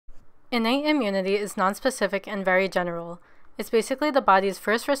Innate immunity is nonspecific and very general. It's basically the body's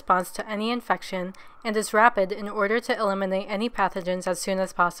first response to any infection and is rapid in order to eliminate any pathogens as soon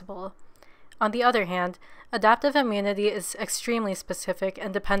as possible. On the other hand, adaptive immunity is extremely specific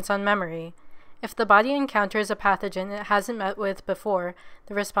and depends on memory. If the body encounters a pathogen it hasn't met with before,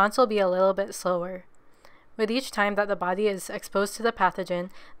 the response will be a little bit slower. With each time that the body is exposed to the pathogen,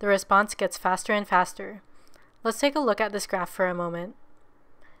 the response gets faster and faster. Let's take a look at this graph for a moment.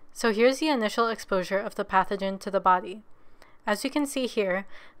 So here's the initial exposure of the pathogen to the body. As you can see here,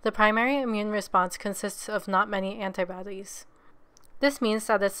 the primary immune response consists of not many antibodies. This means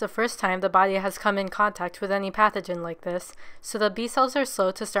that it's the first time the body has come in contact with any pathogen like this, so the B cells are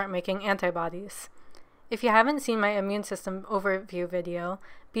slow to start making antibodies. If you haven't seen my immune system overview video,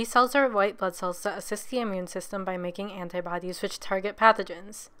 B cells are white blood cells that assist the immune system by making antibodies which target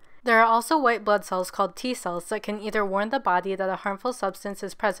pathogens. There are also white blood cells called T cells that can either warn the body that a harmful substance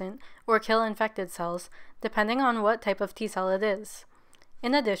is present or kill infected cells, depending on what type of T cell it is.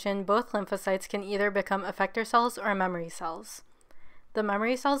 In addition, both lymphocytes can either become effector cells or memory cells. The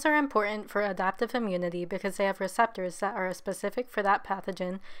memory cells are important for adaptive immunity because they have receptors that are specific for that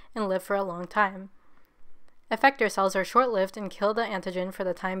pathogen and live for a long time. Effector cells are short-lived and kill the antigen for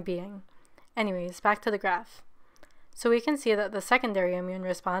the time being. Anyways, back to the graph. So we can see that the secondary immune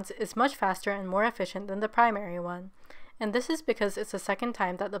response is much faster and more efficient than the primary one, and this is because it's the second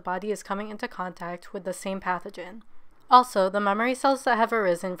time that the body is coming into contact with the same pathogen. Also, the memory cells that have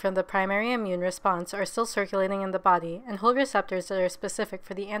arisen from the primary immune response are still circulating in the body and hold receptors that are specific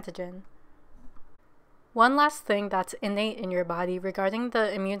for the antigen. One last thing that's innate in your body regarding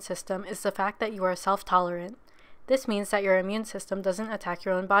the immune system is the fact that you are self-tolerant. This means that your immune system doesn't attack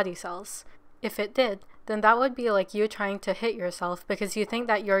your own body cells. If it did, then that would be like you trying to hit yourself because you think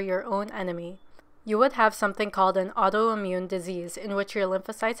that you're your own enemy. You would have something called an autoimmune disease in which your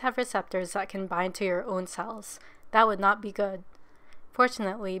lymphocytes have receptors that can bind to your own cells. That would not be good.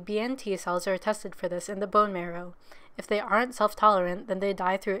 Fortunately, B and T cells are tested for this in the bone marrow. If they aren't self-tolerant, then they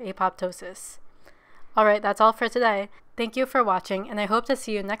die through apoptosis. Alright, that's all for today. Thank you for watching, and I hope to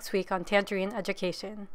see you next week on Tangerine Education.